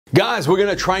Guys, we're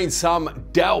gonna train some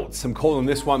delts. I'm calling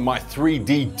this one my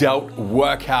 3D delt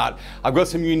workout. I've got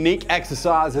some unique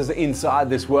exercises inside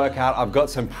this workout. I've got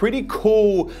some pretty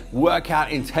cool workout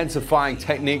intensifying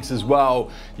techniques as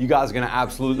well. You guys are gonna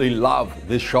absolutely love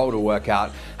this shoulder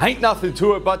workout. Ain't nothing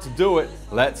to it but to do it.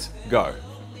 Let's go.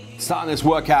 Starting this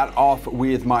workout off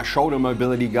with my shoulder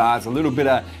mobility, guys. A little bit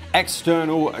of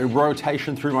external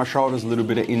rotation through my shoulders, a little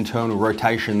bit of internal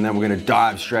rotation. Then we're gonna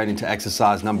dive straight into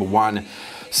exercise number one.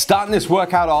 Starting this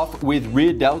workout off with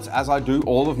rear delts, as I do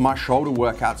all of my shoulder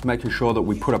workouts, making sure that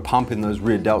we put a pump in those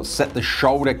rear delts, set the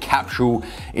shoulder capsule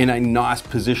in a nice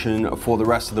position for the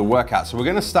rest of the workout. So we're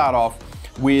gonna start off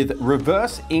with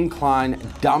reverse incline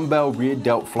dumbbell rear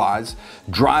delt flies,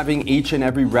 driving each and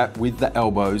every rep with the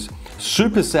elbows,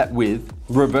 superset with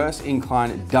reverse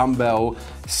incline dumbbell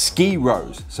ski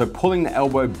rows. So pulling the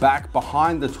elbow back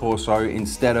behind the torso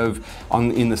instead of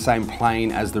in the same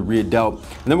plane as the rear delt.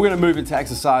 And then we're gonna move into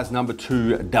exercise number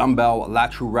two, dumbbell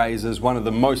lateral raises, one of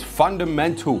the most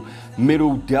fundamental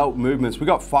middle delt movements. We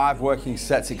got 5 working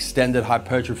sets, extended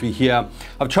hypertrophy here.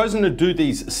 I've chosen to do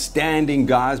these standing,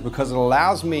 guys, because it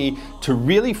allows me to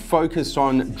really focus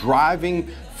on driving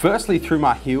firstly through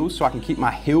my heels, so I can keep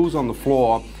my heels on the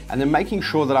floor, and then making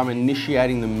sure that I'm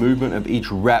initiating the movement of each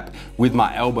rep with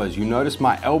my elbows. You notice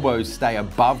my elbows stay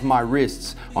above my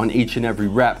wrists on each and every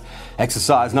rep.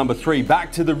 Exercise number 3,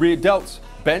 back to the rear delts.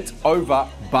 Bent over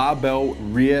barbell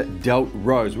rear delt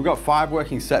rows. We've got 5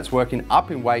 working sets, working up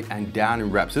in weight and down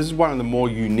in reps. This is one of the more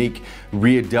unique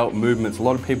rear delt movements. A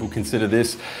lot of people consider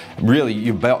this, really,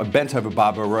 you bent over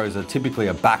barbell rows are typically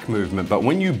a back movement, but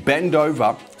when you bend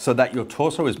over so that your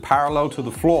torso is parallel to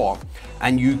the floor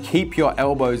and you keep your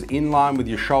elbows in line with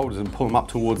your shoulders and pull them up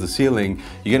towards the ceiling,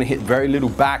 you're gonna hit very little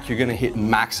back, you're gonna hit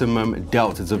maximum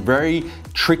delt. It's a very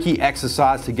tricky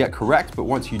exercise to get correct, but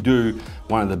once you do,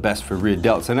 one of the best for rear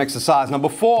delts. And exercise number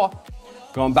 4,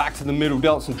 going back to the middle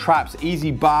delts and traps, easy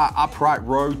bar, upright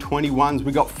row, 21s.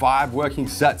 We got 5 working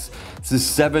sets. This is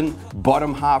 7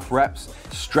 bottom half reps,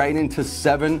 straight into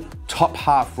 7 top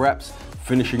half reps,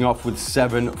 finishing off with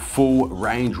 7 full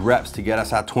range reps to get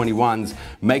us our 21s,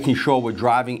 making sure we're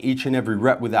driving each and every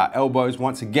rep with our elbows.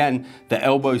 Once again, the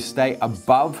elbows stay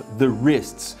above the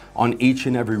wrists on each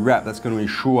and every rep. That's going to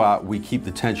ensure we keep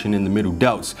the tension in the middle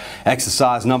delts.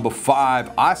 Exercise number 5,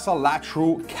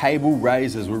 isolateral cable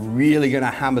raises. We're really going to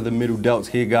hammer the middle delts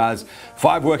here, guys.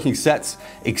 5 working sets,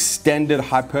 extended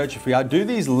hypertrophy. I do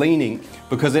these leaning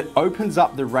because it opens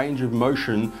up the range of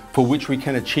motion for which we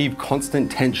can achieve constant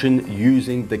tension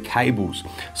using the cables.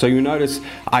 So you notice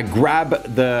I grab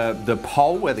the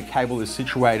pole where the cable is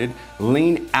situated,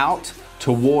 lean out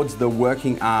towards the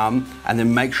working arm, and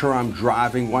then make sure I'm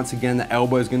driving. Once again, the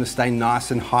elbow is gonna stay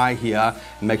nice and high here,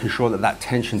 and making sure that that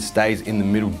tension stays in the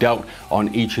middle delt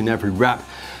on each and every rep.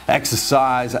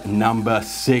 Exercise number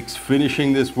 6,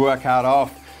 finishing this workout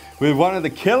off with one of the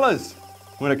killers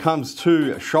when it comes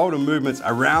to shoulder movements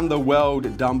around the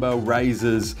world, dumbbell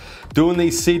raises. Doing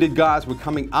these seated, guys, we're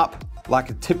coming up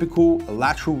like a typical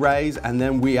lateral raise, and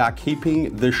then we are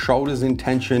keeping the shoulders in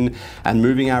tension and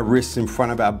moving our wrists in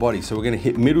front of our body. So we're gonna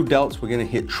hit middle delts, we're gonna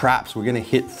hit traps, we're gonna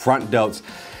hit front delts.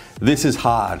 This is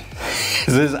hard.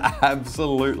 This is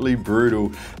absolutely brutal.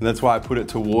 And that's why I put it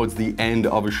towards the end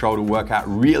of a shoulder workout.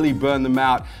 Really burn them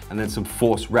out, and then some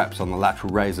forced reps on the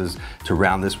lateral raises to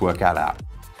round this workout out.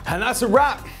 And that's a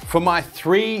wrap for my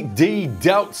 3D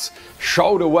delts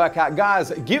shoulder workout.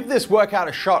 Guys, give this workout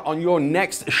a shot on your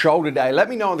next shoulder day. Let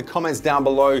me know in the comments down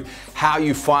below how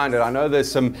you find it. I know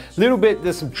there's some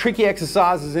tricky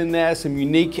exercises in there, some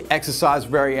unique exercise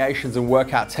variations and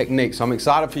workout techniques. So I'm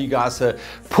excited for you guys to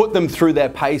put them through their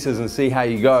paces and see how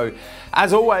you go.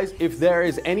 As always, if there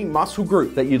is any muscle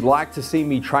group that you'd like to see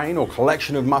me train, or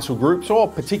collection of muscle groups or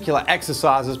particular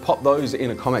exercises, pop those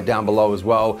in a comment down below as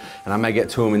well, and I may get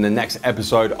to them in the next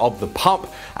episode of The Pump.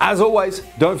 As always,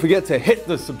 don't forget to hit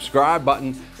the subscribe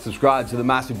button, subscribe to the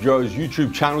MassiveJoes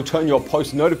YouTube channel, turn your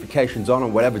post notifications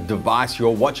on whatever device you're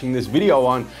watching this video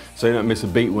on so you don't miss a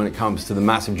beat when it comes to the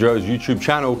MassiveJoes YouTube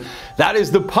channel. That is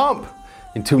The Pump.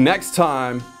 Until next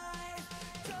time,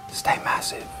 stay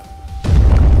massive.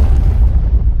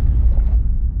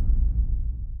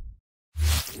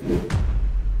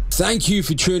 Thank you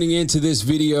for tuning into this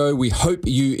video. We hope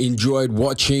you enjoyed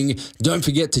watching. Don't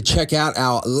forget to check out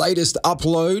our latest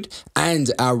upload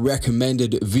and our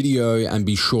recommended video, and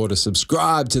be sure to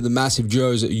subscribe to the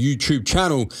MassiveJoes YouTube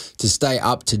channel to stay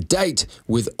up to date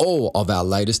with all of our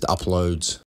latest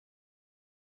uploads.